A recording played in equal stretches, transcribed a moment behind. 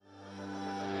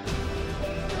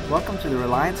Welcome to the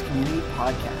Reliance Community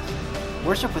Podcast.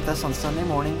 Worship with us on Sunday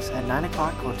mornings at 9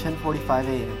 o'clock or 10:45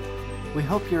 a.m. We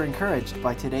hope you're encouraged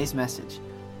by today's message.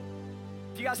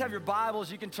 If you guys have your Bibles,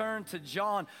 you can turn to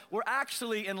John. We're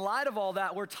actually, in light of all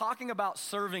that, we're talking about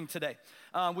serving today.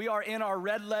 We are in our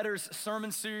Red Letters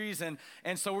sermon series, and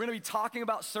so we're going to be talking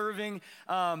about serving.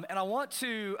 And I want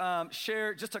to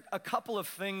share just a couple of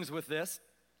things with this.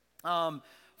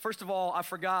 First of all, I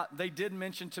forgot, they did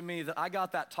mention to me that I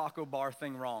got that taco bar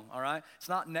thing wrong, all right? It's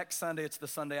not next Sunday, it's the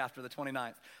Sunday after the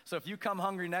 29th. So if you come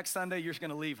hungry next Sunday, you're just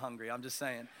going to leave hungry, I'm just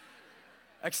saying.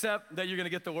 Except that you're going to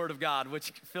get the Word of God,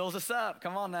 which fills us up.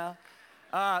 Come on now.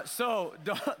 So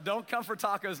don't come for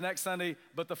tacos next Sunday,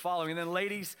 but the following. And then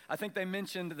ladies, I think they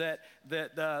mentioned that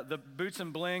the Boots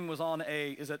and Bling was on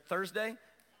is it Thursday?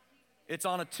 It's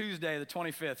on a Tuesday, the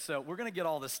 25th. So we're going to get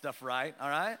all this stuff right, all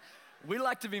right? We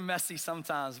like to be messy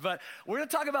sometimes, but we're going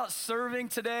to talk about serving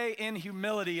today in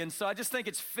humility. And so I just think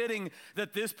it's fitting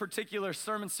that this particular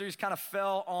sermon series kind of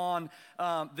fell on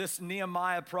this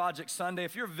Nehemiah Project Sunday.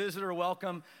 If you're a visitor,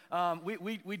 welcome.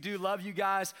 We do love you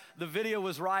guys. The video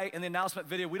was right in the announcement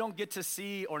video. We don't get to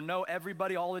see or know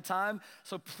everybody all the time,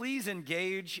 so please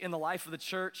engage in the life of the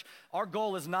church. Our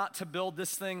goal is not to build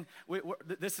this thing.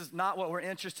 This is not what we're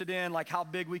interested in, like how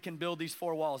big we can build these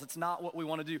four walls. It's not what we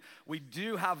want to do. We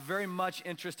do have very much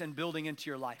interest in building into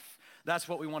your life. That's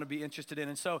what we want to be interested in.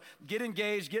 And so get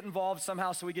engaged, get involved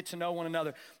somehow so we get to know one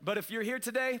another. But if you're here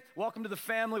today, welcome to the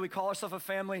family. We call ourselves a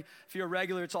family. If you're a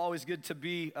regular, it's always good to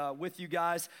be with you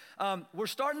guys. We're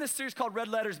starting this series called Red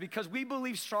Letters because we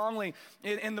believe strongly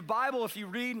in the Bible. If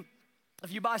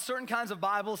you buy certain kinds of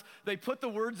Bibles, they put the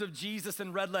words of Jesus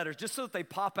in red letters just so that they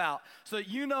pop out, so that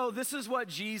you know this is what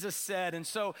Jesus said. And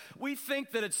so we think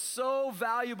that it's so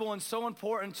valuable and so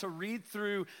important to read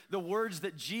through the words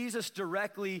that Jesus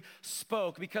directly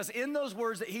spoke, because in those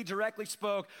words that he directly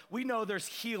spoke, we know there's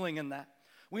healing in that.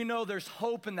 We know there's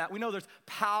hope in that. We know there's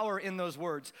power in those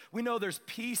words. We know there's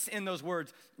peace in those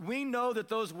words. We know that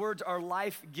those words are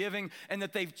life-giving and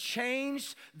that they've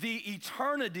changed the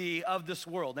eternity of this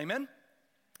world. Amen?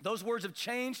 Those words have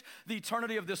changed the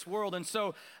eternity of this world. And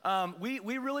so we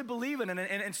really believe in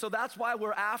it. And so that's why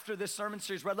we're after this sermon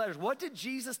series, Red Letters. What did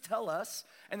Jesus tell us?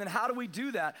 And then how do we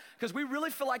do that? Because we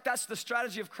really feel like that's the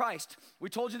strategy of Christ. We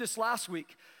told you this last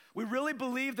week. We really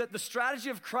believe that the strategy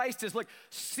of Christ is, like,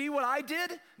 see what I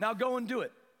did? Now go and do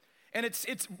it. And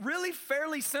it's really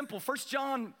fairly simple. 1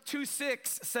 John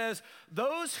 2:6 says,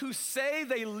 those who say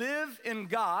they live in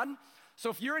God.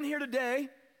 So if you're in here today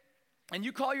and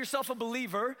you call yourself a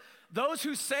believer, those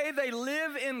who say they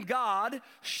live in God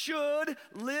should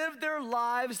live their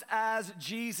lives as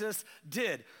Jesus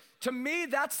did. To me,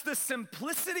 that's the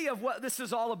simplicity of what this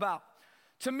is all about.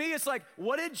 To me, it's like,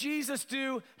 what did Jesus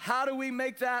do? How do we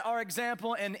make that our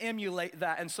example and emulate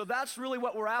that? And so that's really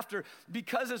what we're after,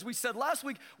 because as we said last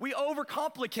week, we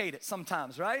overcomplicate it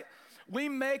sometimes, right? We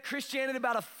make Christianity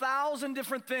about 1,000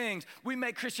 different things. We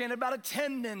make Christianity about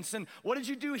attendance and what did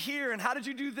you do here and how did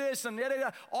you do this and yada,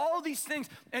 yada, all these things.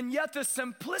 And yet the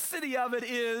simplicity of it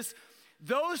is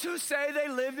those who say they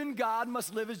live in God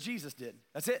must live as Jesus did.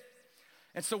 That's it.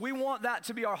 And so we want that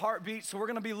to be our heartbeat. So we're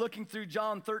going to be looking through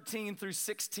John 13 through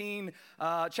 16,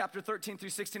 chapter 13 through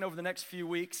 16 over the next few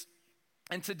weeks.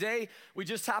 And today, we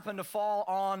just happen to fall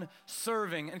on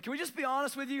serving. And can we just be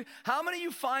honest with you? How many of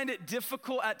you find it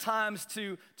difficult at times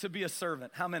to be a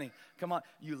servant? How many? Come on.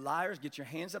 You liars, get your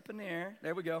hands up in the air.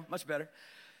 There we go. Much better.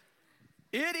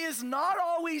 It is not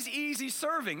always easy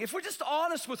serving, if we're just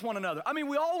honest with one another. I mean,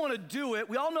 we all want to do it.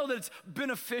 We all know that it's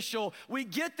beneficial. We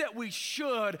get that we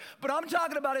should. But I'm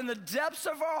talking about in the depths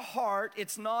of our heart,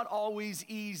 it's not always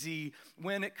easy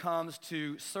when it comes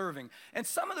to serving. And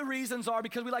some of the reasons are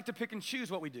because we like to pick and choose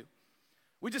what we do.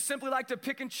 We just simply like to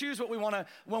pick and choose what we want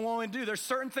to do. There's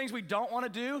certain things we don't want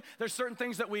to do. There's certain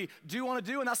things that we do want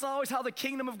to do, and that's not always how the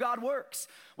kingdom of God works.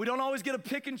 We don't always get to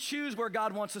pick and choose where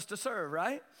God wants us to serve,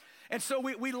 right? And so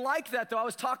we like that, though. I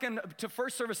was talking to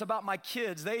First Service about my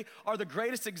kids. They are the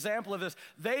greatest example of this.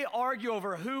 They argue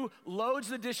over who loads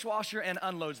the dishwasher and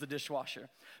unloads the dishwasher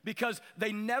because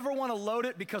they never want to load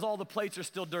it because all the plates are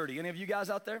still dirty. Any of you guys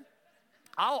out there?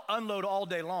 I'll unload all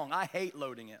day long. I hate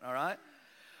loading it, all right?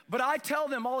 But I tell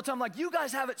them all the time, like, you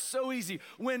guys have it so easy.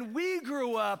 When we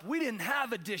grew up, we didn't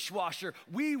have a dishwasher.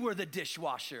 We were the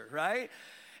dishwasher, right?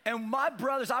 And my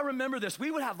brothers, I remember this, we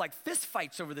would have like fist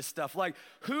fights over this stuff, like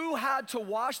who had to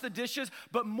wash the dishes,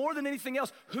 but more than anything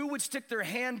else, who would stick their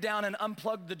hand down and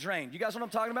unplug the drain. You guys know what I'm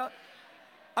talking about?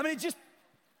 I mean,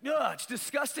 it's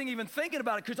disgusting even thinking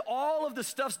about it because all of the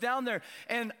stuff's down there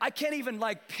and I can't even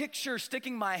like picture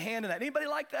sticking my hand in that. Anybody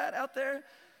like that out there?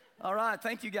 All right,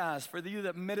 thank you guys for you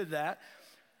that admitted that.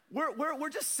 we're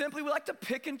just simply, we like to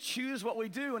pick and choose what we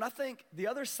do. And I think the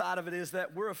other side of it is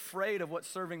that we're afraid of what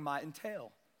serving might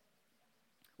entail.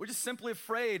 We're just simply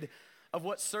afraid of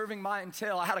what serving might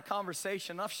entail. I had a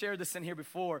conversation, I've shared this in here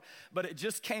before, but it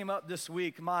just came up this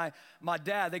week. My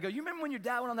dad, they go, you remember when your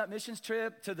dad went on that missions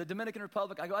trip to the Dominican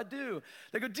Republic? I go, I do.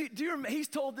 They go, do you remember? He's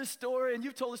told this story, and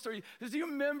you've told this story. Do you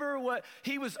remember what,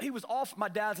 he was off, my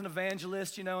dad's an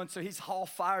evangelist, you know, and so he's all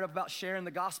fired up about sharing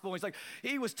the gospel. He's like,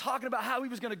 he was talking about how he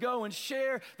was gonna go and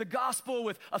share the gospel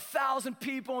with 1,000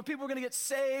 people, and people were gonna get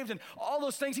saved, and all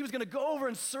those things. He was gonna go over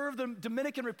and serve the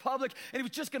Dominican Republic, and he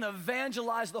was just gonna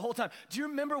evangelize the whole time. Do you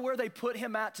remember where they put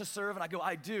him at to serve? And I go,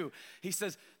 I do. He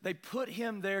says, they put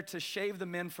him there to shave the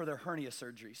men for their hernia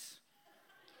surgeries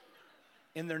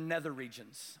in their nether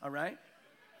regions, all right?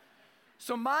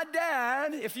 So my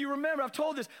dad, if you remember, I've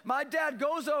told this, my dad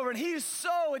goes over and he's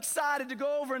so excited to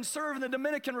go over and serve in the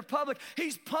Dominican Republic.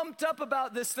 He's pumped up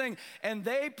about this thing. And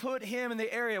they put him in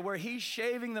the area where he's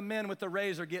shaving the men with the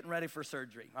razor getting ready for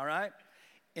surgery, all right?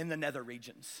 In the nether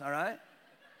regions, all right?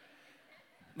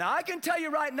 Now, I can tell you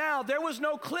right now, there was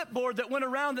no clipboard that went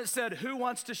around that said, who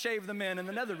wants to shave the men in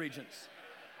the nether regions?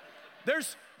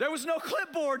 There was no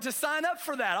clipboard to sign up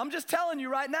for that. I'm just telling you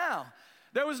right now.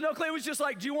 There was no clip. It was just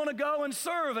like, do you want to go and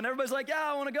serve? And everybody's like, yeah,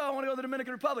 I want to go to the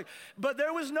Dominican Republic. But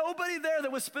there was nobody there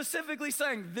that was specifically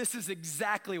saying, this is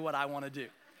exactly what I want to do.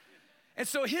 And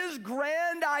so his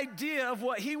grand idea of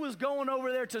what he was going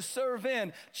over there to serve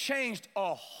in changed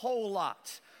a whole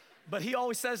lot. But he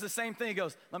always says the same thing. He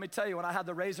goes, let me tell you, when I had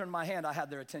the razor in my hand, I had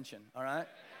their attention, all right?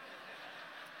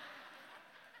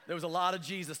 There was a lot of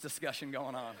Jesus discussion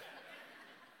going on.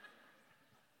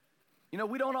 You know,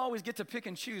 we don't always get to pick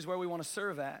and choose where we want to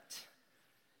serve at.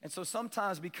 And so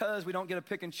sometimes because we don't get to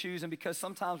pick and choose, and because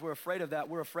sometimes we're afraid of that,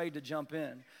 we're afraid to jump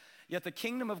in. Yet the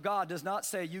kingdom of God does not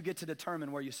say you get to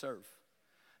determine where you serve.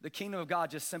 The kingdom of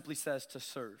God just simply says to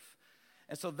serve.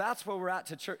 And so that's where we're at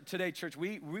today, church.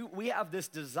 We have this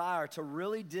desire to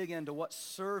really dig into what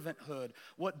servanthood,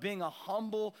 what being a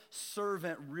humble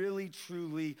servant really,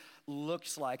 truly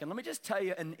looks like. And let me just tell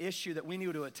you an issue that we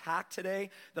need to attack today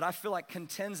that I feel like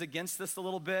contends against this a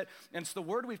little bit. And it's the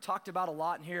word we've talked about a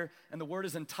lot in here, and the word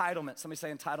is entitlement. Somebody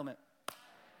say entitlement.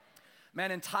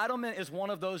 Man, entitlement is one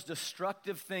of those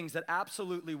destructive things that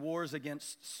absolutely wars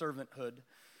against servanthood.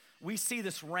 We see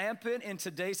this rampant in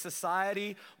today's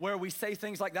society where we say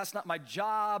things like, that's not my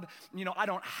job. You know, I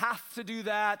don't have to do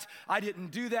that. I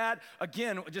didn't do that.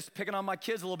 Again, just picking on my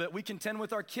kids a little bit. We contend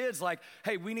with our kids like,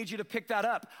 hey, we need you to pick that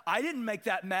up. I didn't make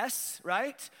that mess,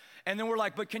 right? And then we're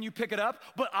like, but can you pick it up?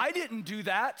 But I didn't do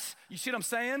that. You see what I'm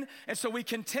saying? And so we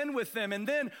contend with them. And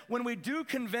then when we do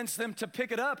convince them to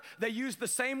pick it up, they use the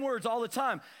same words all the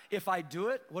time. If I do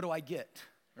it, what do I get,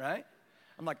 right?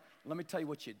 I'm like, let me tell you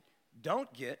what you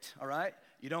don't get, all right?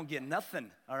 You don't get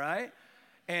nothing, all right?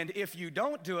 And if you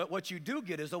don't do it, what you do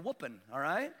get is a whooping, all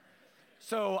right?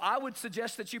 So I would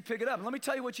suggest that you pick it up. And let me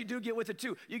tell you what you do get with it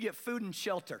too. You get food and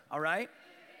shelter, all right?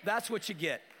 That's what you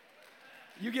get.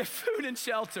 You get food and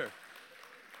shelter.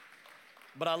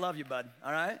 But I love you, bud,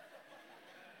 all right?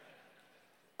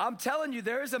 I'm telling you,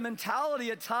 there is a mentality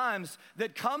at times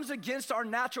that comes against our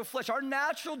natural flesh. Our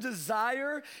natural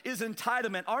desire is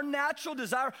entitlement. Our natural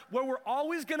desire, where we're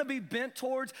always gonna be bent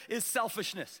towards, is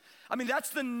selfishness. I mean, that's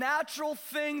the natural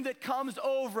thing that comes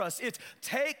over us. It's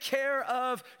take care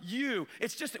of you.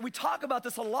 It's just, we talk about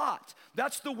this a lot.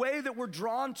 That's the way that we're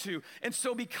drawn to. And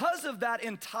so because of that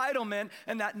entitlement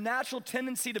and that natural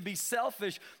tendency to be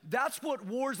selfish, that's what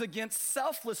wars against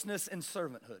selflessness and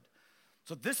servanthood.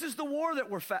 So this is the war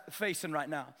that we're facing right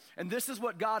now. And this is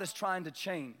what God is trying to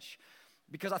change.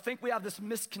 Because I think we have this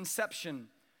misconception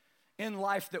in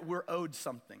life that we're owed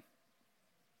something.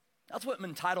 That's what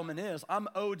entitlement is. I'm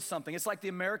owed something. It's like the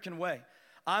American way.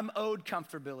 I'm owed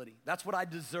comfortability. That's what I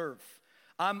deserve.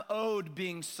 I'm owed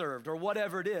being served or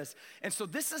whatever it is. And so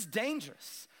this is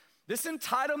dangerous. This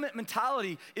entitlement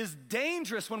mentality is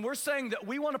dangerous when we're saying that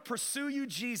we want to pursue you,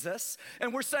 Jesus,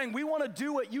 and we're saying we want to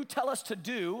do what you tell us to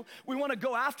do. We want to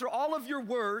go after all of your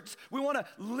words. We want to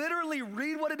literally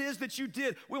read what it is that you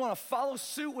did. We want to follow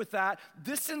suit with that.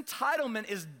 This entitlement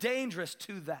is dangerous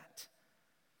to that.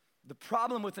 The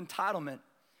problem with entitlement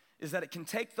is that it can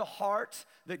take the heart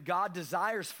that God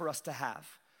desires for us to have.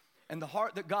 And the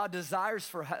heart that God desires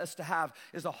for us to have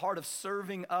is a heart of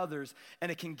serving others,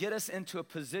 and it can get us into a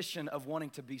position of wanting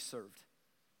to be served.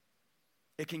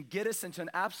 It can get us into an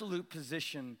absolute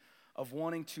position of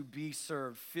wanting to be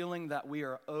served, feeling that we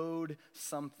are owed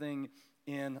something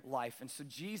in life. And so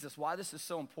Jesus, why this is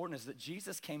so important is that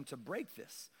Jesus came to break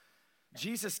this.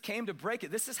 Jesus came to break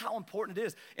it. This is how important it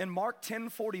is. In Mark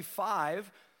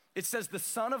 10:45, It says the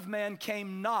Son of Man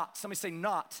came not, somebody say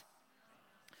not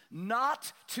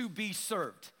to be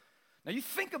served. Now you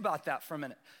think about that for a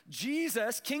minute.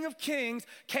 Jesus, King of Kings,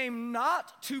 came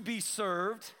not to be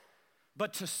served,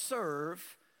 but to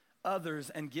serve others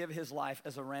and give his life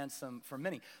as a ransom for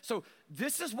many. So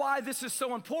this is why this is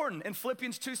so important. In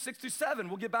Philippians 2:6-7,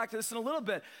 we'll get back to this in a little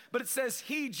bit, but it says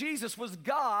he, Jesus, was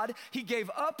God. He gave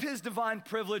up his divine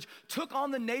privilege, took on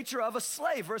the nature of a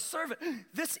slave or a servant.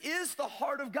 This is the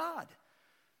heart of God.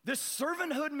 This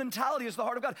servanthood mentality is the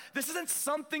heart of God. This isn't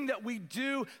something that we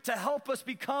do to help us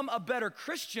become a better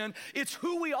Christian. It's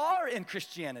who we are in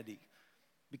Christianity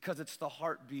because it's the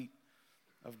heartbeat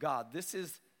of God. This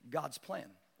is God's plan.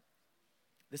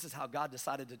 This is how God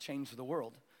decided to change the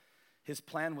world. His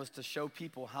plan was to show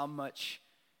people how much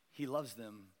he loves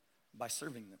them by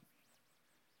serving them.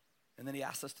 And then he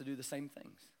asked us to do the same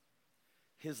things.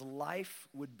 His life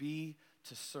would be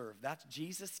to serve. That's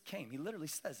Jesus came. He literally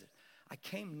says it. I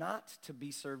came not to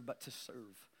be served, but to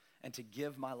serve and to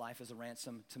give my life as a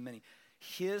ransom to many.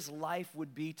 His life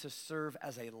would be to serve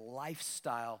as a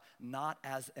lifestyle, not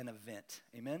as an event.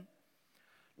 Amen?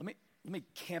 Let me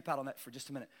camp out on that for just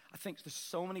a minute. I think there's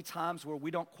so many times where we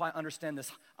don't quite understand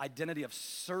this identity of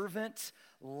servant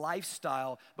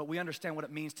lifestyle, but we understand what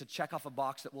it means to check off a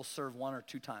box that we'll serve one or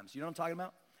two times. You know what I'm talking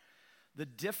about? The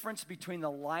difference between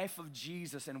the life of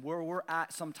Jesus and where we're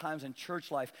at sometimes in church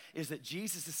life is that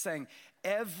Jesus is saying,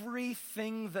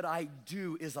 everything that I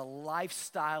do is a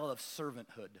lifestyle of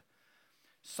servanthood.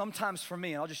 Sometimes for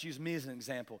me, and I'll just use me as an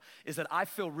example, is that I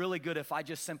feel really good if I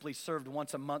just simply served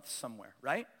once a month somewhere,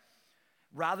 right?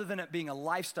 Rather than it being a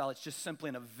lifestyle, it's just simply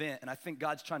an event. And I think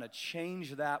God's trying to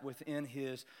change that within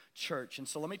his church. And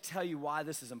so let me tell you why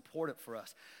this is important for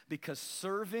us. Because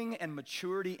serving and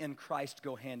maturity in Christ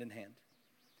go hand in hand.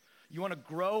 You want to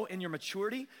grow in your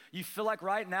maturity? You feel like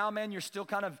right now, man, you're still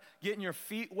kind of getting your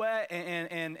feet wet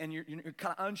and you're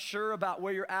kind of unsure about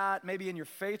where you're at, maybe in your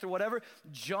faith or whatever.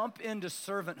 Jump into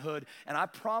servanthood. And I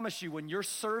promise you, when you're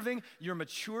serving, your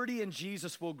maturity in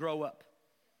Jesus will grow up.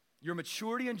 Your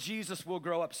maturity in Jesus will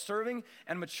grow up. Serving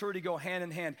and maturity go hand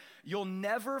in hand. You'll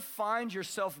never find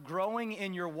yourself growing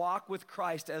in your walk with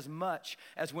Christ as much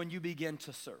as when you begin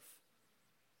to serve.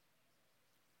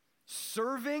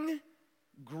 Serving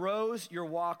grows your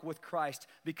walk with Christ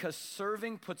because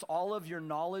serving puts all of your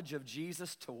knowledge of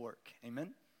Jesus to work.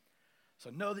 Amen? So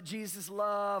know that Jesus is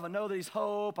love. I know that he's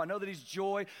hope. I know that he's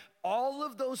joy. All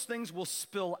of those things will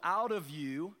spill out of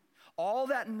you. All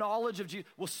that knowledge of Jesus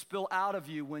will spill out of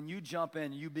you when you jump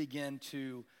in, you begin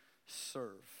to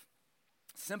serve.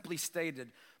 Simply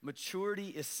stated, maturity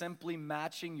is simply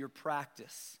matching your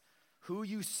practice, who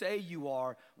you say you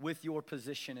are, with your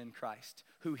position in Christ,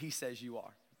 who he says you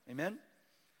are. Amen?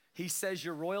 He says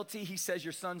you're royalty. He says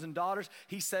you're sons and daughters.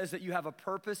 He says that you have a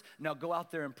purpose. Now go out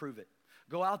there and prove it.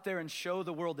 Go out there and show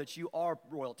the world that you are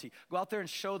royalty. Go out there and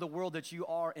show the world that you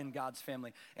are in God's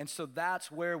family. And so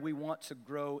that's where we want to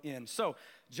grow in. So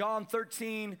John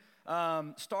 13,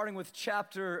 starting with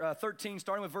chapter 13,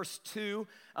 starting with verse 2.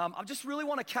 I just really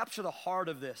want to capture the heart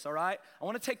of this, all right? I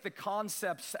want to take the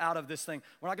concepts out of this thing.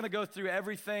 We're not going to go through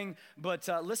everything, but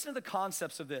listen to the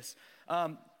concepts of this.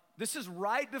 This is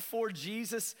right before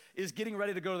Jesus is getting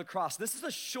ready to go to the cross. This is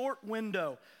a short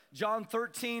window. John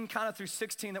 13 kind of through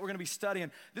 16 that we're going to be studying.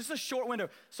 This is a short window.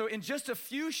 So in just a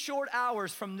few short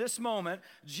hours from this moment,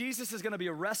 Jesus is going to be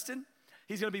arrested.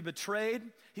 He's going to be betrayed.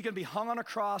 He's going to be hung on a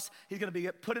cross. He's going to be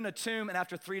put in a tomb. And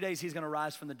after 3 days, he's going to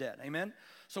rise from the dead. Amen?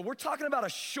 So we're talking about a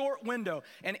short window.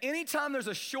 And anytime there's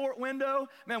a short window,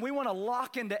 man, we want to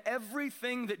lock into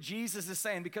everything that Jesus is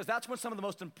saying because that's when some of the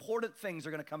most important things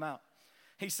are going to come out.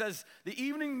 He says, the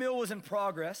evening meal was in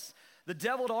progress. The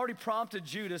devil had already prompted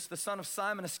Judas, the son of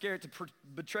Simon Iscariot, to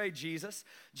betray Jesus.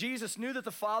 Jesus knew that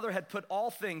the Father had put all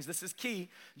things, this is key,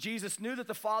 Jesus knew that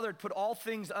the Father had put all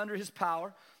things under his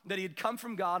power, that he had come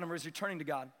from God and was returning to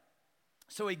God.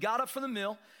 So he got up from the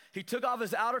meal. He took off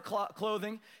his outer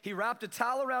clothing. He wrapped a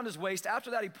towel around his waist.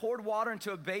 After that, he poured water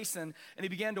into a basin, and he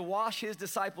began to wash his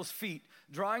disciples' feet,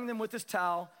 drying them with his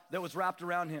towel that was wrapped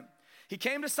around him. He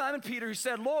came to Simon Peter, who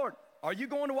said, Lord, are you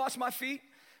going to wash my feet?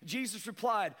 Jesus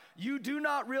replied, you do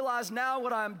not realize now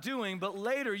what I am doing, but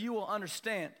later you will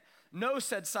understand. No,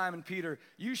 said Simon Peter,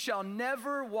 you shall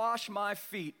never wash my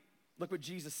feet. Look what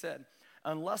Jesus said.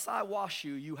 Unless I wash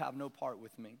you, you have no part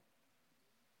with me.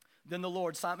 Then the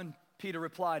Lord, Simon Peter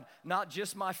replied, not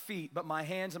just my feet, but my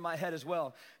hands and my head as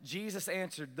well. Jesus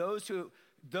answered,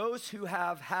 those who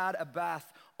have had a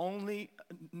bath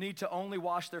need to only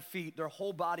wash their feet. Their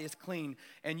whole body is clean,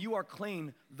 and you are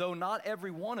clean, though not every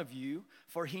one of you,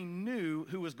 for he knew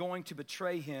who was going to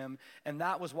betray him, and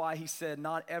that was why he said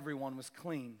not everyone was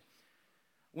clean.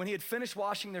 When he had finished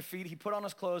washing their feet, he put on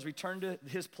his clothes, returned to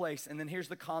his place, and then here's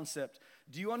the concept.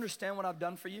 Do you understand what I've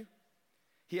done for you?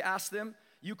 He asked them,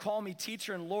 you call me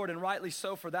teacher and Lord, and rightly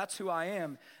so, for that's who I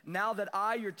am. Now that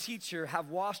I, your teacher, have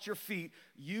washed your feet,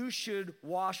 you should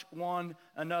wash one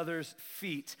another's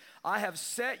feet. I have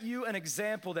set you an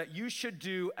example that you should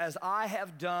do as I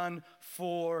have done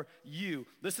for you.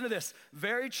 Listen to this.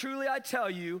 Very truly I tell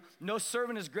you, no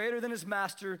servant is greater than his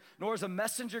master, nor is a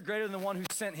messenger greater than the one who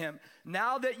sent him.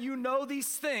 Now that you know these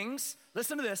things,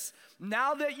 listen to this.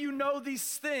 Now that you know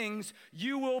these things,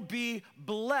 you will be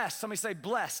blessed. Somebody say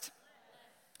blessed.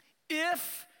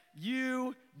 If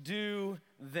you do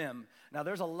them. Now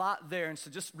there's a lot there, and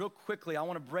so just real quickly, I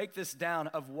want to break this down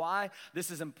of why this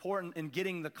is important in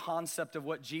getting the concept of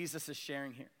what Jesus is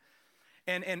sharing here.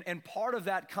 And part of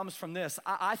that comes from this.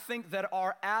 I think that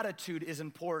our attitude is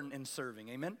important in serving,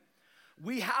 amen?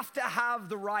 We have to have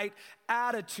the right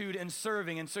attitude in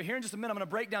serving. And so here in just a minute, I'm going to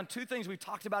break down two things we've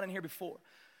talked about in here before.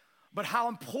 But how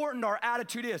important our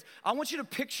attitude is. I want you to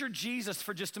picture Jesus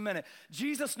for just a minute.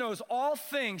 Jesus knows all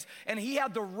things, and he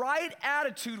had the right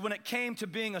attitude when it came to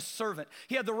being a servant.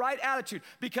 He had the right attitude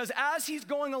because as he's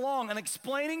going along and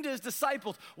explaining to his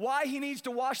disciples why he needs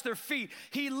to wash their feet,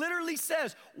 he literally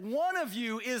says, one of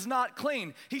you is not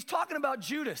clean. He's talking about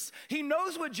Judas. He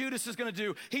knows what Judas is gonna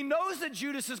do. He knows that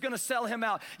Judas is gonna sell him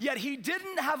out, yet he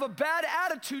didn't have a bad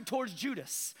attitude towards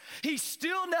Judas. He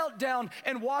still knelt down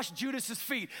and washed Judas's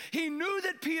feet. He knew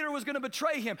that Peter was going to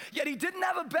betray him, yet he didn't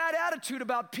have a bad attitude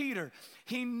about Peter.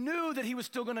 He knew that he was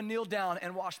still going to kneel down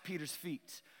and wash Peter's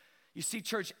feet. You see,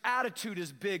 church, attitude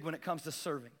is big when it comes to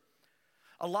serving.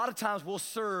 A lot of times we'll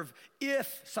serve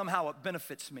if somehow it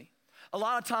benefits me. A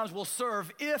lot of times we'll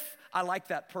serve if I like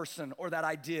that person or that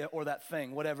idea or that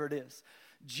thing, whatever it is.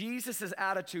 Jesus'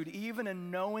 attitude, even in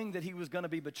knowing that he was going to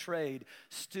be betrayed,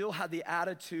 still had the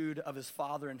attitude of his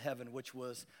Father in heaven, which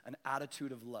was an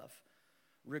attitude of love.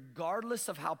 Regardless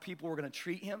of how people were going to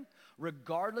treat him,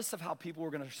 regardless of how people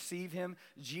were going to receive him,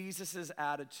 Jesus'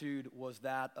 attitude was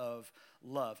that of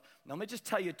love. Now, let me just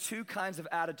tell you two kinds of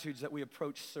attitudes that we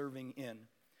approach serving in.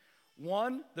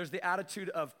 One, there's the attitude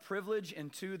of privilege,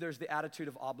 and two, there's the attitude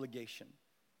of obligation.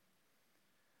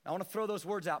 I want to throw those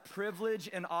words out, privilege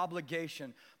and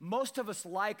obligation. Most of us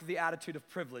like the attitude of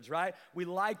privilege, right? We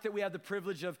like that we have the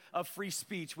privilege of free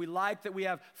speech. We like that we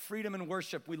have freedom in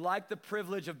worship. We like the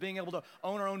privilege of being able to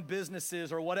own our own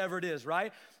businesses or whatever it is,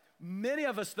 right? Many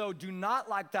of us, though, do not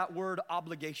like that word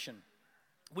obligation.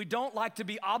 We don't like to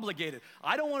be obligated.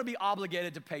 I don't want to be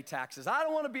obligated to pay taxes. I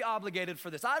don't want to be obligated for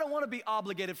this. I don't want to be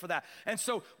obligated for that. And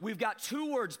so we've got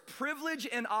two words, privilege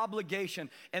and obligation.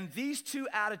 And these two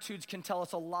attitudes can tell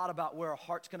us a lot about where our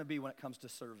heart's going to be when it comes to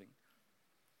serving.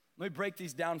 Let me break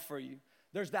these down for you.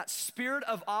 There's that spirit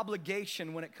of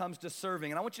obligation when it comes to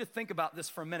serving. And I want you to think about this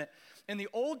for a minute. In the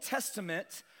Old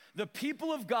Testament, the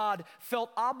people of God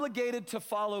felt obligated to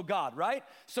follow God, right?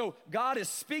 So God is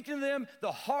speaking to them.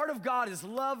 The heart of God is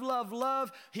love, love,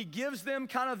 love. He gives them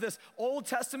kind of this Old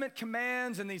Testament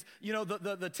commands and these,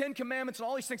 the 10 Commandments and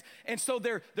all these things. And so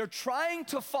they're trying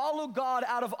to follow God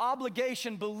out of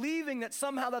obligation, believing that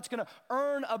somehow that's going to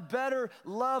earn a better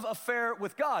love affair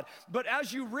with God. But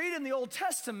as you read in the Old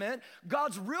Testament,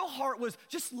 God's real heart was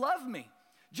just love me.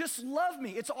 Just love me.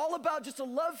 It's all about just a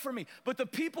love for me. But the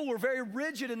people were very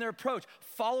rigid in their approach.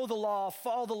 Follow the law,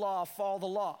 follow the law, follow the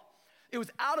law. It was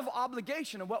out of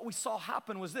obligation. And what we saw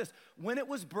happen was this. When it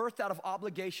was birthed out of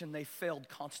obligation, they failed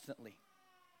constantly.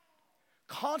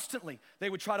 Constantly. They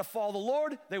would try to follow the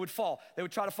Lord, they would fall. They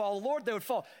would try to follow the Lord, they would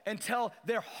fall. Until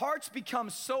their hearts become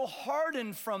so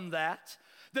hardened from that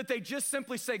they just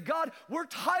simply say, God, we're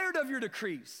tired of your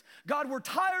decrees. God, we're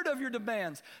tired of your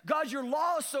demands. God, your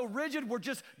law is so rigid, we're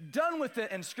just done with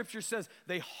it. And Scripture says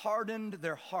they hardened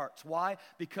their hearts. Why?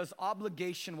 Because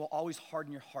obligation will always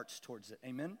harden your hearts towards it.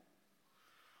 Amen?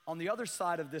 On the other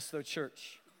side of this, though,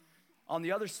 church, on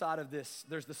the other side of this,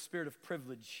 there's the spirit of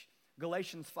privilege.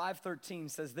 Galatians 5:13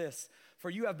 says this, for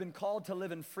you have been called to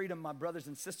live in freedom, my brothers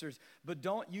and sisters, but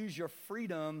don't use your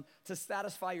freedom to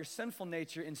satisfy your sinful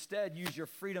nature. Instead, use your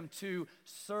freedom to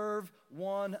serve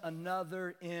one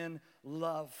another in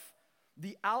love.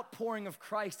 The outpouring of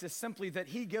Christ is simply that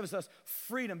he gives us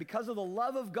freedom. Because of the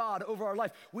love of God over our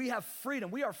life, we have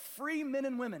freedom. We are free men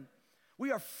and women.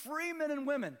 We are free men and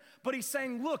women. But he's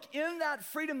saying, look, in that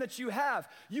freedom that you have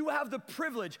the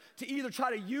privilege to either try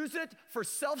to use it for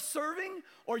self-serving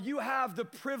or you have the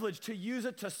privilege to use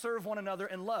it to serve one another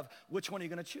in love. Which one are you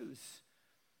going to choose?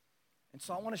 And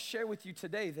so I want to share with you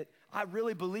today that I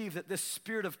really believe that this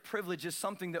spirit of privilege is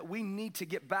something that we need to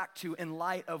get back to in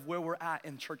light of where we're at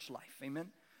in church life. Amen?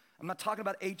 I'm not talking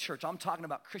about a church. I'm talking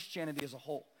about Christianity as a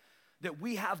whole. that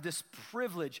we have this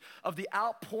privilege of the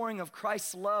outpouring of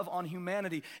Christ's love on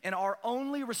humanity. And our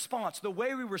only response, the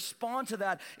way we respond to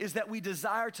that, is that we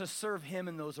desire to serve him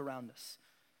and those around us.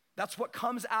 That's what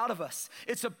comes out of us.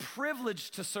 It's a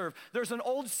privilege to serve. There's an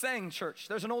old saying, church.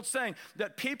 There's an old saying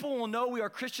that people will know we are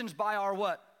Christians by our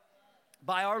what?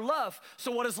 By our love.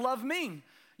 So what does love mean?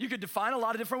 You could define a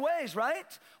lot of different ways, right?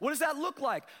 What does that look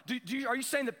like? Are you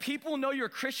saying that people know you're a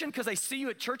Christian because they see you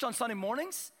at church on Sunday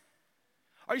mornings?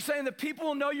 Are you saying that people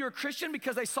will know you're a Christian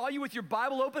because they saw you with your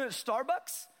Bible open at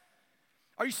Starbucks?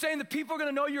 Are you saying that people are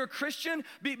gonna know you're a Christian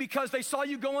because they saw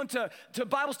you going to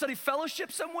Bible study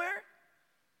fellowship somewhere?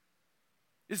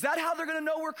 Is that how they're gonna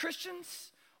know we're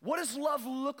Christians? What does love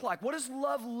look like? What does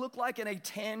love look like in a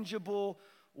tangible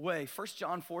way? 1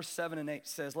 John 4:7-8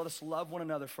 says, let us love one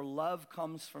another, for love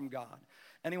comes from God.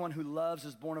 Anyone who loves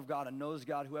is born of God and knows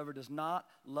God. Whoever does not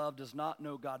love does not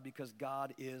know God, because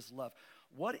God is love.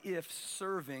 What if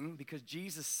serving, because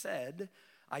Jesus said,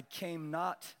 I came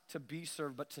not to be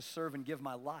served, but to serve and give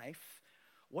my life.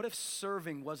 What if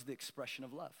serving was the expression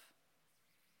of love?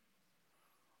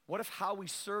 What if how we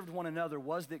served one another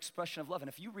was the expression of love? And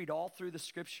if you read all through the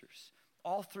scriptures,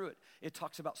 all through it, it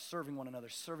talks about serving one another,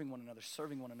 serving one another,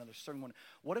 serving one another, serving one another.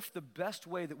 What if the best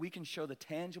way that we can show the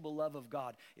tangible love of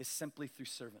God is simply through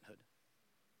servanthood?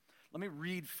 Let me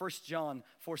read 1 John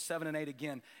 4:7-8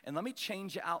 again, and let me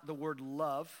change out the word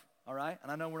love, all right?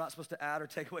 And I know we're not supposed to add or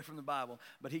take away from the Bible,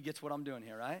 but he gets what I'm doing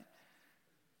here, right?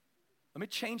 Let me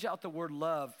change out the word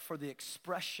love for the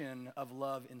expression of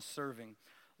love in serving.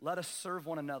 Let us serve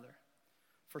one another,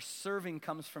 for serving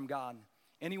comes from God.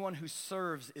 Anyone who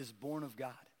serves is born of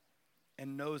God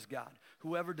and knows God.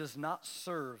 Whoever does not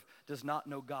serve does not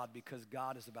know God, because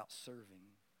God is about serving.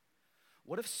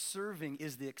 What if serving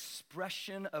is the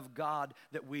expression of God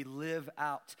that we live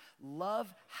out?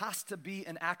 Love has to be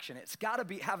an action. It's got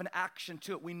to have an action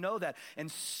to it. We know that.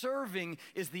 And serving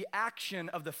is the action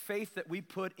of the faith that we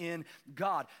put in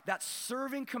God. That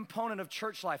serving component of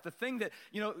church life, the thing that,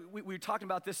 we were talking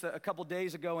about this a couple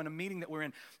days ago in a meeting that we're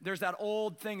in. There's that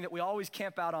old thing that we always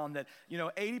camp out on, that,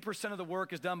 80% of the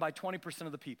work is done by 20%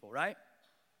 of the people, right?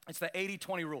 It's the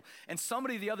 80-20 rule. And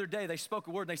somebody the other day, they spoke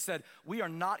a word and they said, we are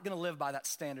not gonna live by that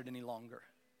standard any longer.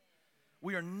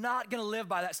 We are not gonna live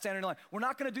by that standard any longer. We're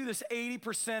not gonna do this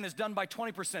 80% is done by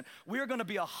 20%. We are gonna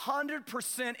be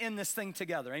 100% in this thing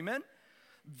together, amen?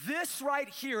 This right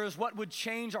here is what would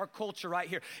change our culture right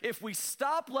here. If we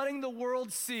stop letting the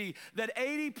world see that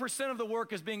 80% of the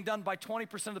work is being done by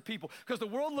 20% of the people, because the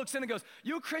world looks in and goes,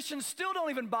 you Christians still don't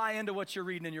even buy into what you're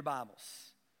reading in your Bibles.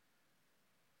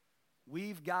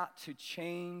 We've got to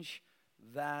change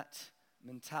that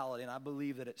mentality, and I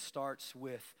believe that it starts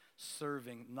with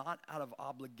serving, not out of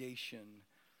obligation,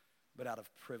 but out of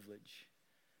privilege.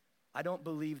 I don't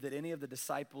believe that any of the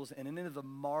disciples and any of the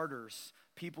martyrs,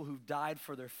 people who've died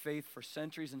for their faith for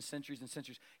centuries and centuries and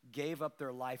centuries, gave up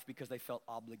their life because they felt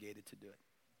obligated to do it.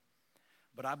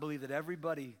 But I believe that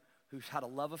everybody who's had a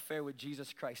love affair with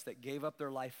Jesus Christ, that gave up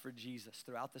their life for Jesus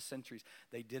throughout the centuries,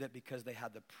 they did it because they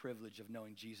had the privilege of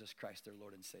knowing Jesus Christ, their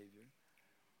Lord and Savior.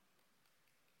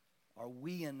 Are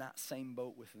we in that same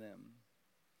boat with them?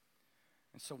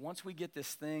 And so once we get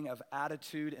this thing of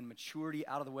attitude and maturity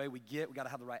out of the way, we got to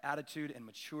have the right attitude and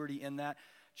maturity in that.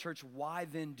 Church, why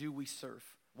then do we serve?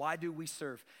 Why do we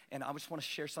serve? And I just want to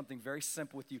share something very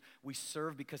simple with you. We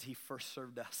serve because he first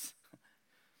served us.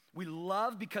 We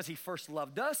love because he first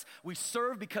loved us. We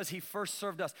serve because he first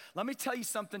served us. Let me tell you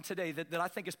something today that I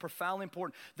think is profoundly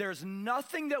important. There's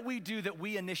nothing that we do that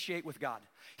we initiate with God.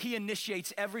 He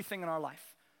initiates everything in our life.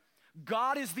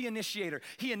 God is the initiator.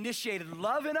 He initiated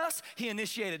love in us. He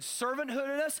initiated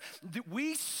servanthood in us.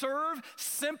 We serve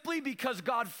simply because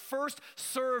God first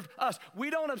served us. We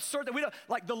don't assert that.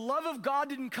 Like the love of God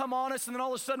didn't come on us and then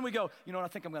all of a sudden we go, you know what, I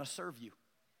think I'm going to serve you.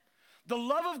 The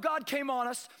love of God came on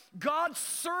us. God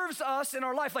serves us in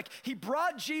our life. Like he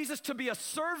brought Jesus to be a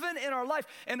servant in our life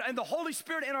and the Holy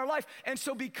Spirit in our life. And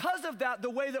so because of that, the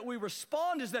way that we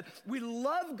respond is that we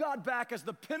love God back as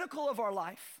the pinnacle of our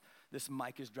life. This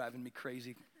mic is driving me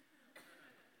crazy.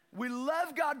 We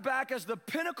love God back as the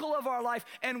pinnacle of our life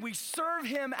and we serve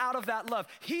him out of that love.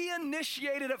 He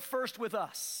initiated it first with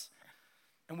us.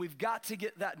 And we've got to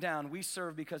get that down. We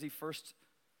serve because he first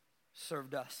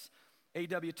served us.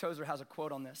 A.W. Tozer has a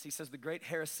quote on this. He says, the great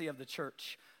heresy of the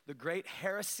church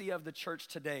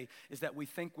today is that we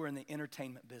think we're in the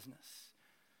entertainment business.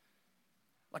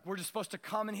 Like we're just supposed to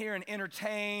come in here and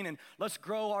entertain and let's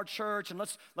grow our church and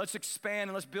let's expand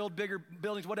and let's build bigger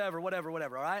buildings, whatever,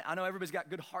 all right? I know everybody's got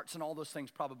good hearts and all those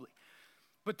things probably.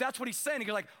 But that's what he's saying. He's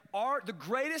like, the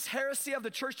greatest heresy of the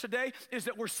church today is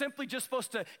that we're simply just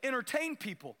supposed to entertain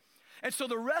people. And so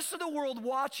the rest of the world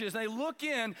watches, and they look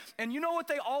in, and you know what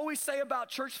they always say about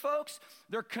church folks?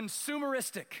 They're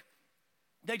consumeristic.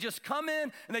 They just come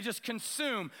in and they just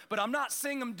consume, but I'm not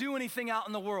seeing them do anything out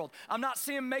in the world. I'm not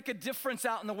seeing them make a difference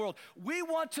out in the world. We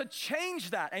want to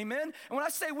change that, amen? And when I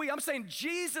say we, I'm saying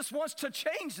Jesus wants to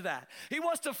change that. He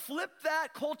wants to flip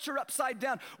that culture upside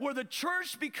down, where the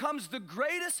church becomes the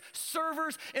greatest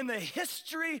servers in the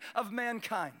history of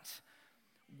mankind.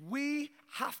 We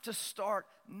have to start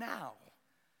now.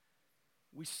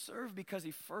 We serve because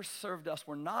he first served us.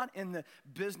 We're not in the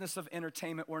business of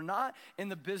entertainment. We're not in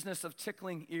the business of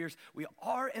tickling ears. We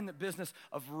are in the business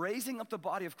of raising up the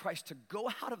body of Christ to go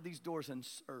out of these doors and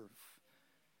serve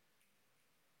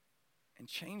and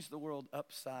change the world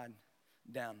upside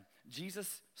down.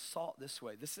 Jesus saw it this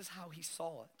way. This is how he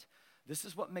saw it. This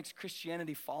is what makes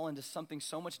Christianity fall into something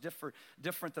so much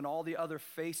different than all the other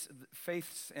faiths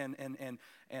and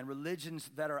religions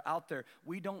that are out there.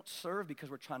 We don't serve because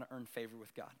we're trying to earn favor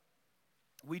with God.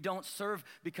 We don't serve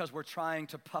because we're trying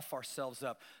to puff ourselves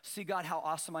up. See, God, how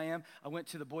awesome I am. I went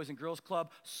to the Boys and Girls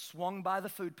Club, swung by the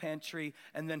food pantry,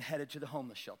 and then headed to the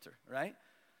homeless shelter, right?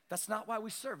 That's not why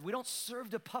we serve. We don't serve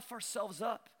to puff ourselves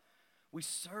up. We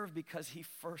serve because he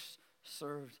first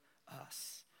served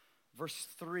us. Verse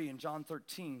 3 in John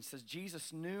 13 says,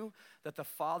 Jesus knew that the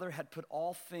Father had put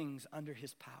all things under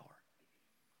his power.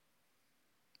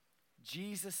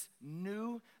 Jesus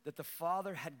knew that the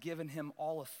Father had given him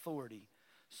all authority.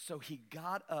 So he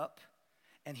got up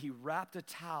and he wrapped a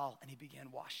towel and he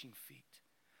began washing feet.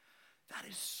 That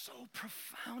is so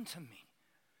profound to me.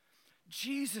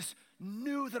 Jesus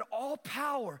knew that all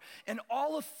power and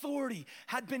all authority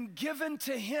had been given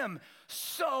to him.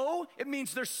 So it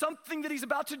means there's something that he's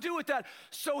about to do with that.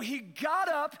 So he got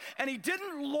up and he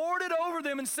didn't lord it over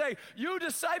them and say, you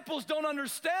disciples don't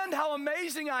understand how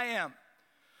amazing I am.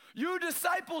 You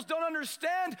disciples don't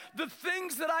understand the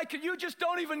things that I can. You just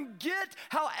don't even get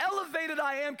how elevated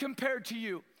I am compared to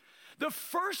you. The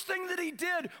first thing that he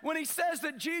did when he says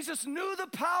that Jesus knew the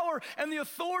power and the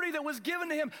authority that was given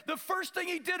to him, the first thing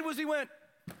he did was he went,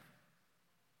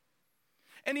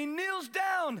 and he kneels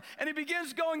down and he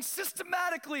begins going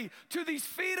systematically to these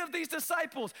feet of these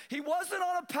disciples. He wasn't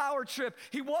on a power trip.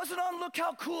 He wasn't on look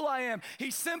how cool I am.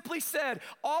 He simply said,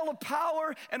 all the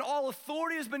power and all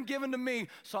authority has been given to me,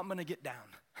 so I'm gonna get down.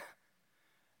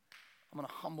 I'm gonna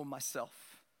humble myself.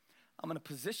 I'm gonna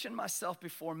position myself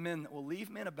before men that will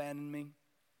leave me and abandon me.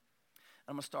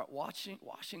 I'm gonna start washing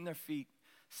their feet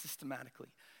systematically.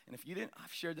 And if you didn't,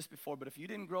 I've shared this before, but if you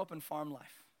didn't grow up in farm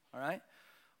life, all right?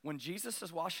 When Jesus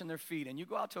is washing their feet and you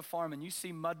go out to a farm and you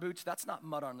see mud boots, that's not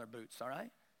mud on their boots, all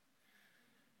right?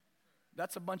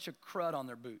 That's a bunch of crud on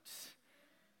their boots.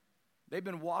 They've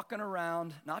been walking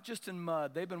around, not just in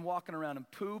mud, they've been walking around in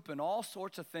poop and all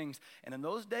sorts of things. And in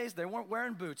those days, they weren't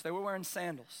wearing boots, they were wearing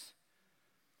sandals.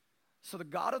 So the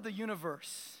God of the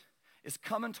universe is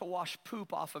coming to wash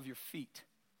poop off of your feet,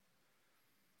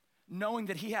 knowing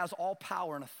that he has all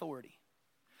power and authority.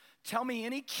 Tell me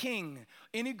any king,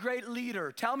 any great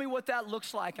leader, tell me what that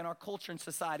looks like in our culture and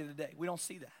society today. We don't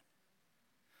see that.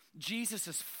 Jesus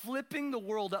is flipping the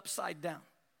world upside down.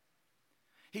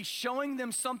 He's showing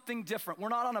them something different. We're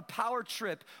not on a power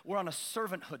trip, we're on a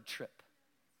servanthood trip.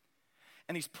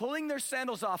 And he's pulling their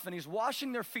sandals off and he's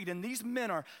washing their feet, and these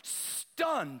men are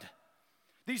stunned.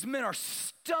 These men are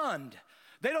stunned.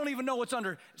 They don't even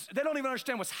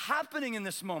understand what's happening in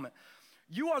this moment.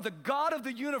 You are the God of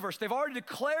the universe. They've already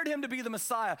declared him to be the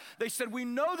Messiah. They said, we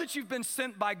know that you've been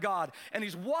sent by God. And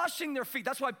he's washing their feet.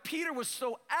 That's why Peter was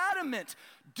so adamant,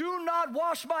 do not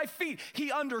wash my feet.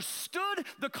 He understood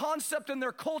the concept in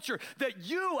their culture that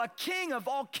you, a king of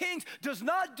all kings, does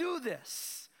not do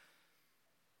this.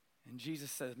 And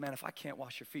Jesus says, man, if I can't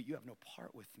wash your feet, you have no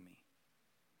part with me.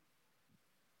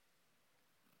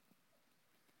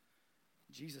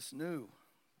 Jesus knew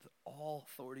that all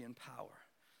authority and power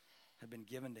had been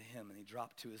given to him, and he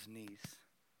dropped to his knees.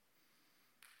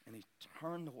 And he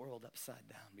turned the world upside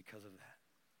down because of that.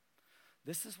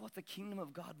 This is what the kingdom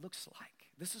of God looks like.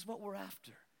 This is what we're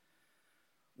after.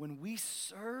 When we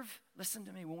serve, listen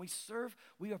to me, when we serve,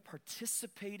 we are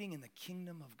participating in the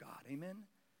kingdom of God. Amen?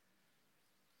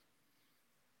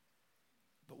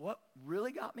 But what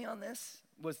really got me on this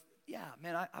was, yeah,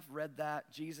 man, I've read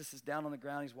that. Jesus is down on the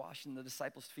ground. He's washing the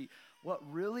disciples' feet. What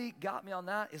really got me on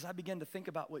that is I began to think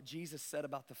about what Jesus said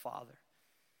about the Father.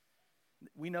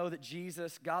 We know that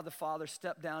Jesus, God the Father,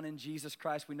 stepped down in Jesus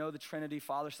Christ. We know the Trinity,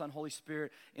 Father, Son, Holy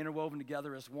Spirit, interwoven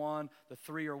together as one. The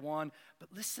three are one.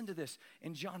 But listen to this.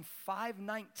 In John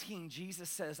 5:19, Jesus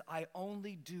says, I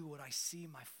only do what I see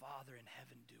my Father in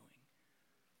heaven doing.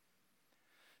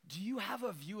 do you have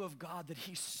a view of God that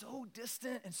he's so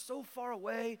distant and so far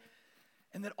away,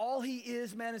 and that all he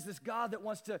is, man, is this God that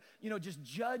wants to, just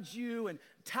judge you and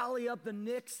tally up the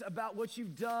nicks about what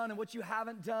you've done and what you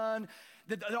haven't done?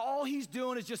 That all he's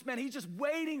doing is just, man, he's just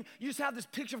waiting. You just have this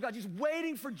picture of God just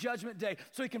waiting for judgment day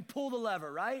so he can pull the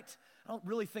lever, right? I don't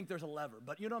really think there's a lever,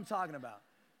 but you know what I'm talking about.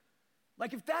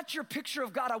 Like, if that's your picture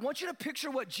of God, I want you to picture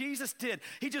what Jesus did.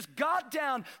 He just got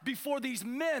down before these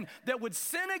men that would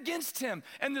sin against him,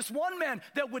 and this one man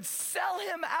that would sell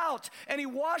him out, and he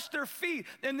washed their feet.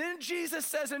 And then Jesus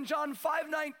says in John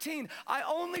 5:19, I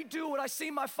only do what I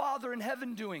see my Father in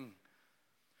heaven doing,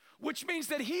 which means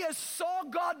that he has saw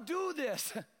God do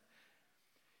this.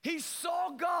 He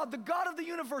saw God, the God of the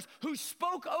universe, who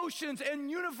spoke oceans and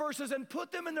universes and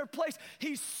put them in their place.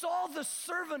 He saw the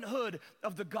servanthood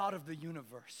of the God of the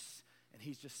universe, and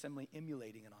he's just simply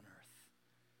emulating it on earth.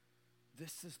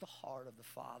 This is the heart of the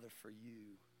Father for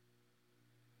you.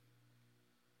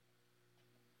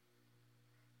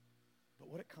 But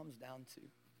what it comes down to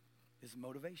is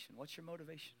motivation. What's your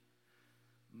motivation?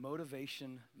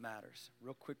 Motivation matters.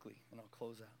 Real quickly, and I'll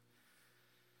close out.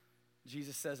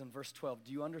 Jesus says in verse 12,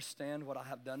 do you understand what I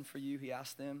have done for you? He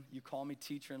asked them. You call me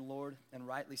teacher and Lord, and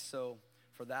rightly so,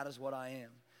 for that is what I am.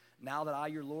 Now that I,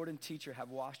 your Lord and teacher, have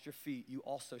washed your feet, you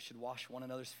also should wash one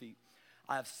another's feet.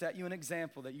 I have set you an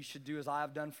example that you should do as I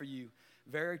have done for you.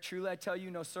 Very truly I tell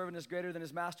you, no servant is greater than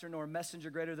his master, nor a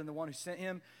messenger greater than the one who sent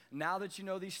him. Now that you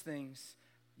know these things,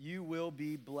 you will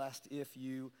be blessed if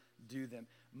you do them.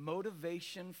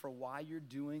 Motivation for why you're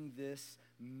doing this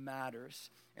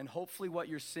matters. And hopefully what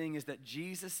you're seeing is that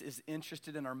Jesus is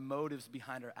interested in our motives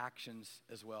behind our actions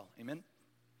as well. Amen?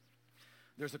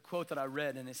 There's a quote that I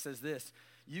read, and it says this: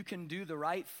 you can do the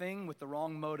right thing with the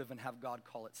wrong motive and have God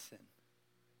call it sin.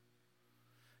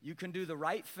 You can do the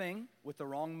right thing with the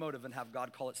wrong motive and have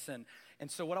God call it sin. And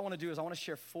so what I want to do is I want to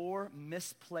share 4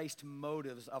 misplaced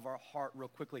motives of our heart real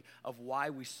quickly of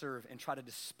why we serve, and try to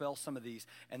dispel some of these,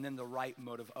 and then the right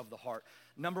motive of the heart.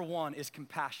 Number 1 is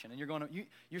compassion. And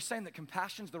you're saying that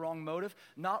compassion's the wrong motive?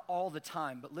 Not all the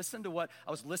time, but listen to what,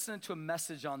 I was listening to a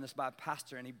message on this by a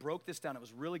pastor, and he broke this down. It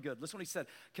was really good. Listen what he said.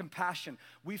 Compassion,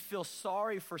 we feel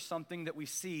sorry for something that we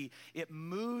see. It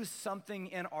moves something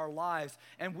in our lives,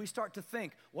 and we start to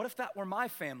think, what if that were my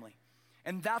family?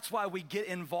 And that's why we get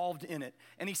involved in it.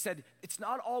 And he said, it's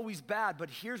not always bad, but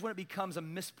here's when it becomes a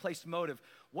misplaced motive.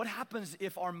 What happens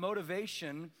to our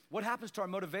motivation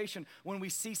when we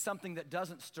see something that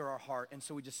doesn't stir our heart, and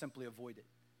so we just simply avoid it?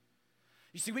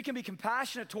 You see, we can be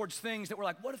compassionate towards things that we're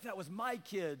like, what if that was my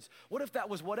kids? What if that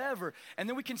was whatever? And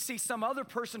then we can see some other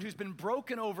person who's been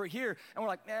broken over here, and we're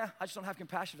like, I just don't have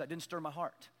compassion for that. It didn't stir my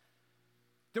heart.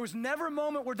 There was never a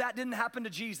moment where that didn't happen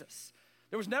to Jesus.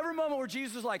 There was never a moment where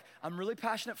Jesus was like, I'm really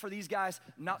passionate for these guys,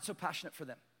 not so passionate for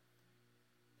them.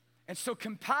 And so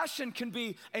compassion can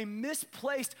be a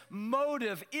misplaced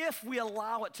motive if we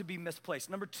allow it to be misplaced.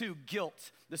 Number 2,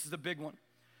 guilt. This is a big one.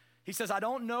 He says, I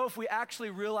don't know if we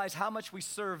actually realize how much we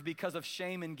serve because of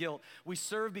shame and guilt. We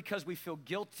serve because we feel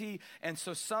guilty, and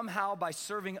so somehow by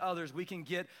serving others, we can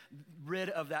get rid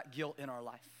of that guilt in our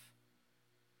life.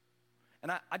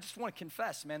 And I just want to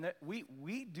confess, man, that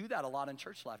we do that a lot in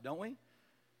church life, don't we?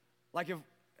 Like, if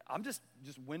I'm just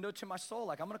window to my soul,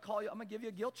 like I'm gonna call you, I'm gonna give you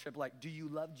a guilt trip. Like, do you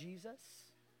love Jesus?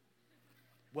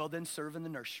 Well, then serve in the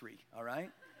nursery, all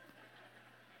right?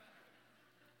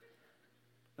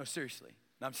 No, seriously.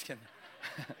 No, I'm just kidding.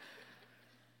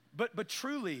 But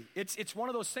truly, it's one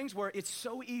of those things where it's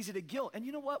so easy to guilt. And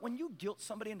you know what? When you guilt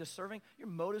somebody into serving, your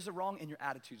motives are wrong and your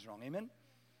attitude's wrong. Amen?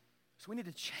 So we need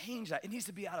to change that. It needs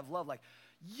to be out of love. Like,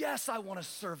 yes, I want to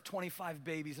serve 25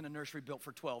 babies in a nursery built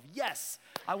for 12. Yes,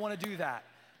 I want to do that.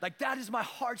 Like, that is my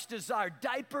heart's desire.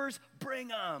 Diapers, bring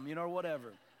them, or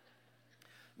whatever.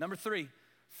 Number 3,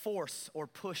 force or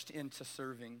pushed into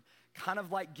serving. Kind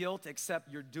of like guilt,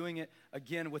 except you're doing it,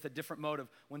 again, with a different motive.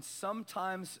 We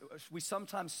sometimes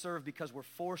serve because we're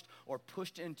forced or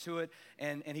pushed into it.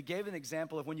 And he gave an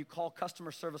example of when you call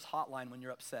customer service hotline when you're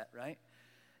upset, right?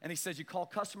 And he says, you call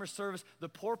customer service, the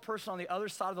poor person on the other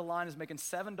side of the line is making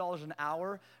 $7 an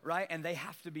hour, right? And they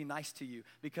have to be nice to you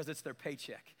because it's their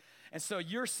paycheck. And so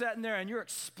you're sitting there and you're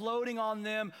exploding on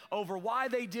them over why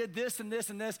they did this and this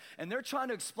and this. And they're trying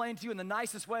to explain to you in the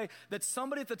nicest way that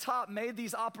somebody at the top made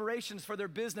these operations for their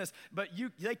business, but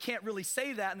they can't really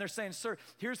say that. And they're saying, sir,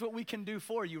 here's what we can do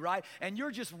for you, right? And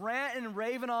you're just ranting and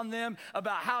raving on them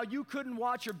about how you couldn't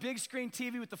watch your big screen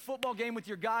TV with the football game with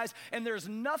your guys. And there's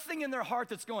nothing in their heart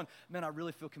that's going, man, I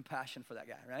really feel compassion for that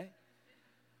guy, right?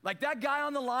 Like, that guy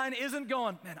on the line isn't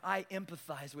going, man, I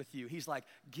empathize with you. He's like,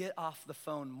 get off the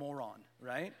phone, moron,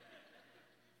 right?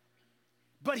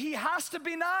 But he has to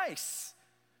be nice.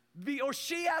 or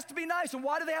she has to be nice. And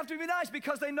why do they have to be nice?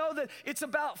 Because they know that it's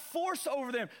about force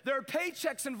over them. There are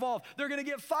paychecks involved. They're going to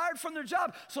get fired from their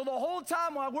job. So the whole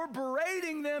time while we're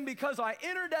berating them because our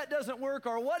internet doesn't work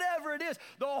or whatever it is,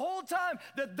 the whole time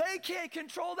that they can't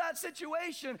control that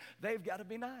situation, they've got to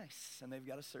be nice and they've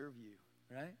got to serve you,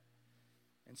 right?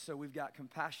 And so we've got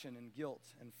compassion and guilt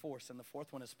and force. And the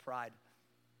fourth one is pride.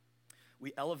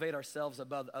 We elevate ourselves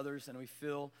above others and we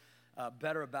feel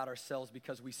better about ourselves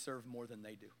because we serve more than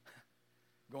they do.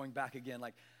 Going back again,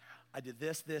 like, I did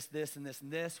this, and this,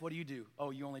 and this. What do you do? Oh,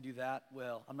 you only do that?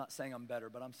 Well, I'm not saying I'm better,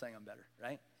 but I'm saying I'm better,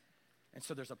 right? And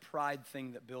so there's a pride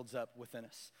thing that builds up within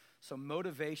us. So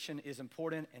motivation is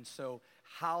important, and so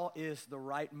how is the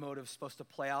right motive supposed to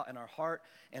play out in our heart?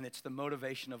 And it's the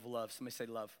motivation of love. Somebody say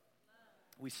love.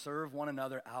 We serve one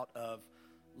another out of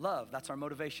love. That's our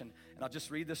motivation. And I'll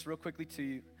just read this real quickly to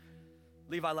you.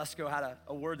 Levi Lesko had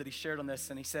a word that he shared on this,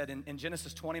 and he said in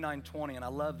Genesis 29:20, and I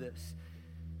love this.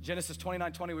 Genesis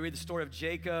 29:20, we read the story of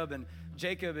Jacob, and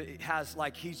Jacob has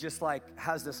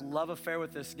has this love affair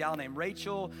with this gal named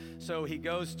Rachel. So he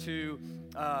goes to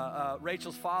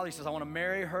Rachel's father. He says, I want to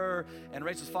marry her. And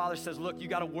Rachel's father says, look, you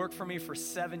got to work for me for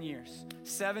 7 years.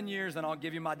 7 years, and I'll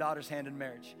give you my daughter's hand in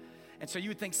marriage. And so you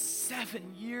would think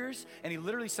 7 years, and he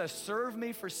literally says, serve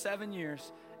me for 7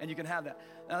 years, and you can have that.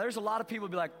 Now, there's a lot of people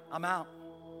who be like, I'm out.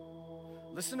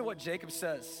 Listen to what Jacob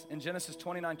says in Genesis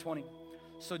 29:20.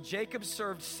 So Jacob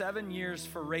served 7 years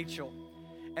for Rachel,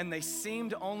 and they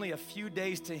seemed only a few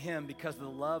days to him because of the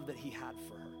love that he had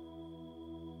for her.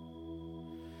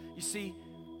 You see,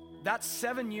 that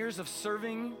 7 years of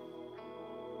serving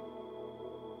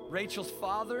Rachel's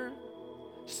father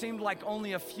seemed like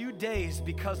only a few days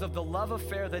because of the love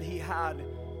affair that he had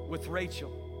with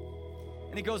Rachel.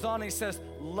 And he goes on and he says,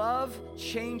 love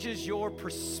changes your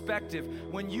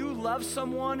perspective. When you love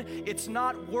someone, it's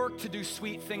not work to do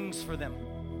sweet things for them.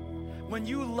 When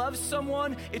you love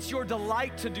someone, it's your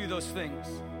delight to do those things.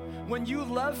 When you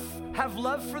have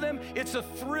love for them, it's a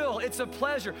thrill, it's a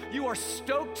pleasure. You are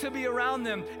stoked to be around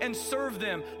them and serve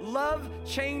them. Love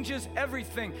changes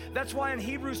everything. That's why in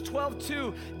Hebrews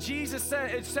 12:2,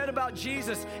 it said about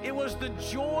Jesus, it was the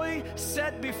joy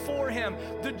set before him,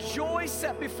 the joy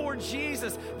set before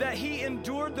Jesus, that he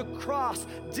endured the cross,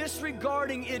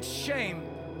 disregarding its shame.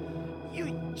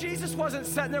 Jesus wasn't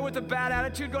sitting there with a bad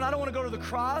attitude going, I don't want to go to the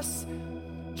cross.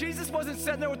 Jesus wasn't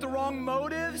sitting there with the wrong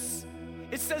motives.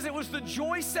 It says it was the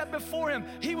joy set before him.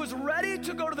 He was ready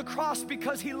to go to the cross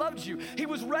because he loved you. He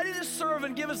was ready to serve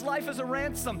and give his life as a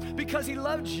ransom because he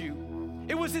loved you.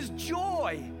 It was his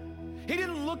joy. He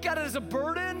didn't look at it as a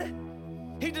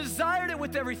burden. He desired it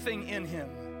with everything in him.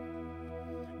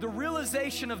 The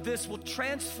realization of this will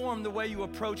transform the way you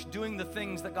approach doing the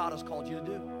things that God has called you to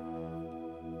do.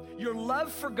 Your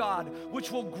love for God,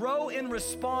 which will grow in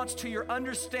response to your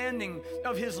understanding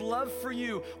of his love for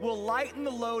you, will lighten the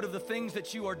load of the things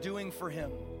that you are doing for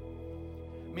him.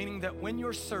 Meaning that when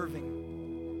you're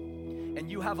serving and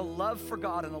you have a love for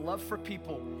God and a love for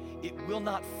people, it will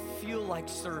not feel like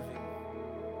serving.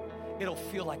 It'll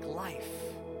feel like life.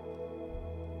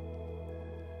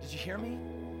 Did you hear me?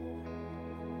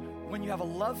 When you have a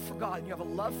love for God and you have a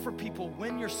love for people,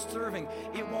 when you're serving,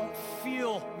 it won't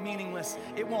feel meaningless.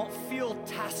 It won't feel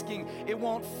tasking. It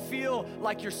won't feel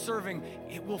like you're serving.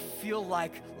 It will feel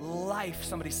like life.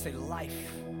 Somebody say life.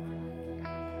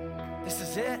 This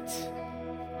is it.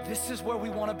 This is where we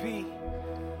want to be.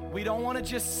 We don't want to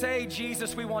just say,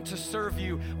 Jesus, we want to serve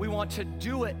you. We want to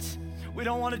do it. We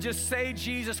don't want to just say,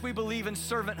 Jesus, we believe in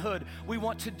servanthood. We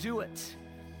want to do it.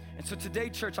 And so today,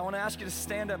 church, I want to ask you to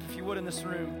stand up, if you would, in this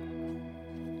room.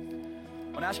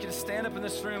 I want to ask you to stand up in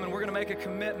this room, and we're going to make a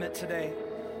commitment today,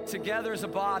 together as a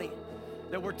body,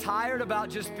 that we're tired about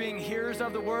just being hearers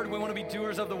of the word. We want to be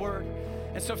doers of the word.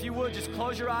 And so if you would, just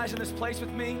close your eyes in this place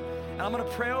with me, and I'm going to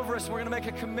pray over us. We're going to make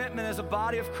a commitment as a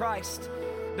body of Christ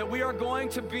that we are going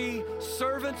to be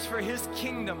servants for his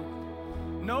kingdom,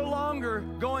 no longer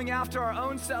going after our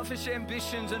own selfish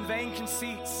ambitions and vain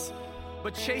conceits,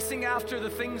 but chasing after the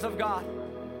things of God.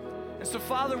 And so,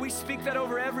 Father, we speak that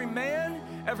over every man,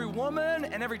 every woman,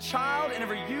 and every child, and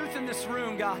every youth in this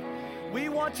room, God. We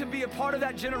want to be a part of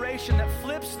that generation that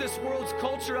flips this world's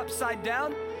culture upside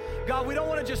down. God, we don't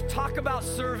want to just talk about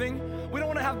serving. We don't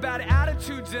want to have bad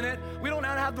attitudes in it. We don't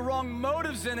want to have the wrong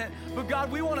motives in it. But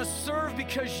God, we want to serve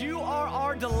because you are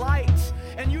our delight,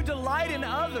 and you delight in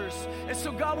others. And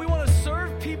so, God, we want to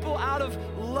serve people out of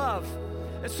love.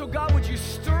 And so, God, would you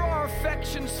stir our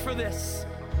affections for this?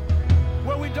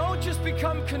 Where we don't just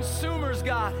become consumers,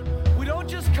 God. We don't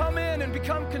just come in and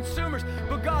become consumers,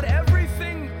 but God,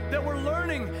 everything that we're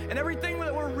learning and everything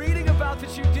that we're reading about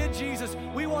that you did, Jesus,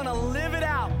 we want to live it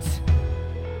out.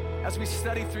 as we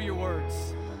study through your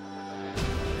words.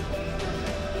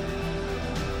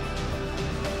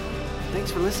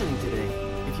 Thanks for listening today.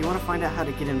 If you want to find out how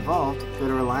to get involved, go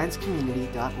to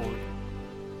alliancecommunity.org.